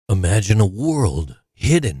Imagine a world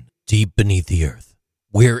hidden deep beneath the earth,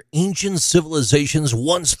 where ancient civilizations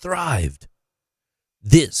once thrived.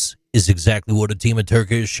 This is exactly what a team of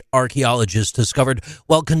Turkish archaeologists discovered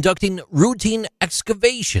while conducting routine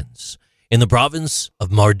excavations in the province of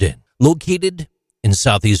Mardin, located in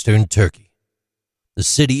southeastern Turkey. The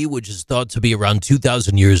city, which is thought to be around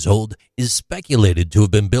 2,000 years old, is speculated to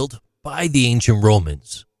have been built by the ancient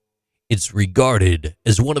Romans. It's regarded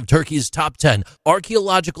as one of Turkey's top 10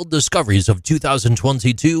 archaeological discoveries of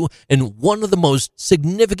 2022 and one of the most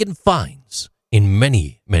significant finds in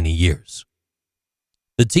many, many years.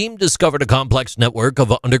 The team discovered a complex network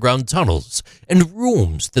of underground tunnels and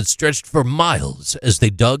rooms that stretched for miles as they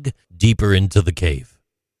dug deeper into the cave.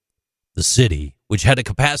 The city, which had a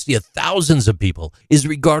capacity of thousands of people, is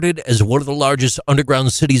regarded as one of the largest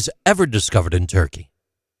underground cities ever discovered in Turkey.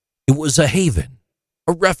 It was a haven,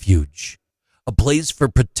 a refuge, a place for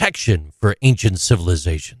protection for ancient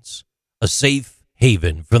civilizations, a safe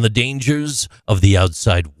haven from the dangers of the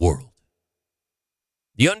outside world.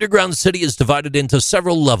 The underground city is divided into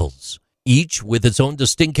several levels, each with its own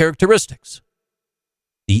distinct characteristics.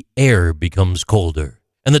 The air becomes colder,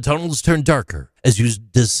 and the tunnels turn darker as you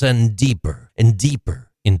descend deeper and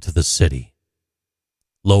deeper into the city.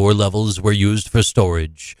 Lower levels were used for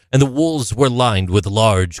storage, and the walls were lined with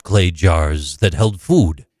large clay jars that held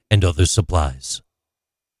food and other supplies.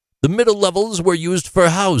 The middle levels were used for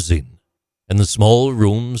housing, and the small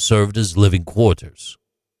rooms served as living quarters.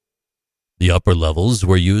 The upper levels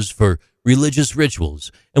were used for religious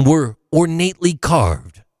rituals and were ornately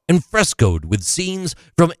carved and frescoed with scenes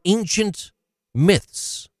from ancient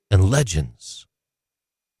myths and legends.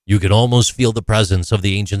 You can almost feel the presence of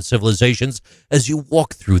the ancient civilizations as you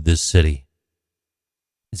walk through this city.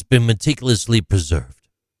 It's been meticulously preserved,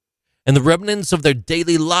 and the remnants of their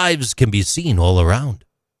daily lives can be seen all around.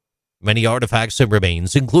 Many artifacts and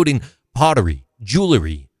remains, including pottery,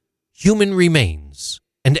 jewelry, human remains,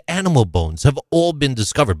 and animal bones, have all been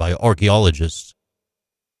discovered by archaeologists.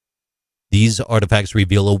 These artifacts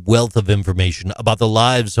reveal a wealth of information about the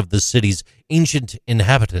lives of the city's ancient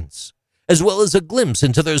inhabitants, as well as a glimpse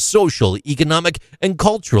into their social, economic, and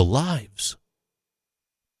cultural lives.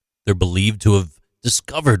 They're believed to have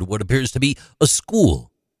discovered what appears to be a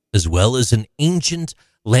school, as well as an ancient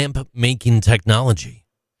lamp-making technology.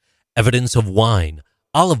 Evidence of wine,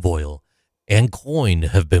 olive oil, and coin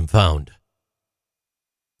have been found.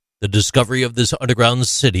 The discovery of this underground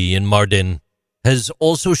city in Mardin has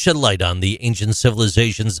also shed light on the ancient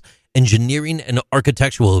civilization's engineering and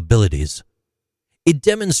architectural abilities. It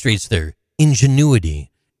demonstrates their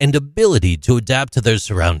ingenuity and ability to adapt to their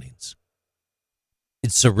surroundings.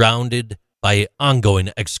 It's surrounded by ongoing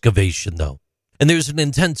excavation, though, and there's an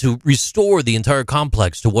intent to restore the entire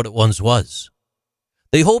complex to what it once was.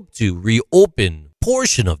 They hope to reopen a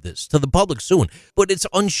portion of this to the public soon, but it's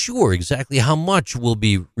unsure exactly how much will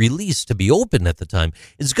be released to be open at the time.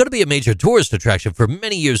 It's going to be a major tourist attraction for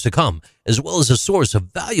many years to come, as well as a source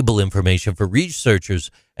of valuable information for researchers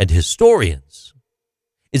and historians.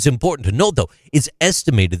 It's important to note, though, it's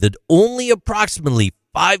estimated that only approximately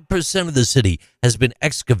 5% of the city has been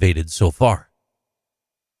excavated so far.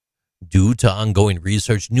 Due to ongoing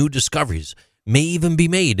research, new discoveries may even be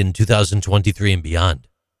made in 2023 and beyond.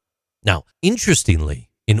 Now, interestingly,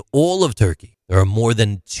 in all of Turkey, there are more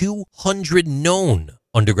than 200 known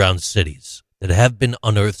underground cities that have been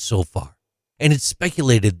unearthed so far, and it's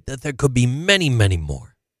speculated that there could be many, many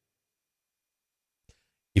more.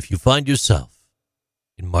 If you find yourself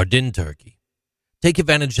in Mardin, Turkey, take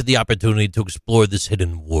advantage of the opportunity to explore this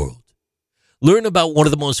hidden world. Learn about one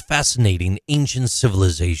of the most fascinating ancient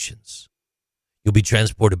civilizations. You'll be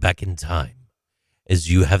transported back in time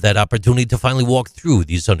as you have that opportunity to finally walk through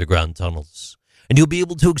these underground tunnels, and you'll be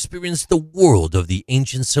able to experience the world of the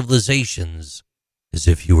ancient civilizations as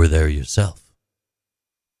if you were there yourself.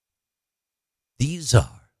 These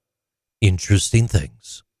are Interesting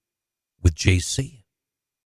Things with JC.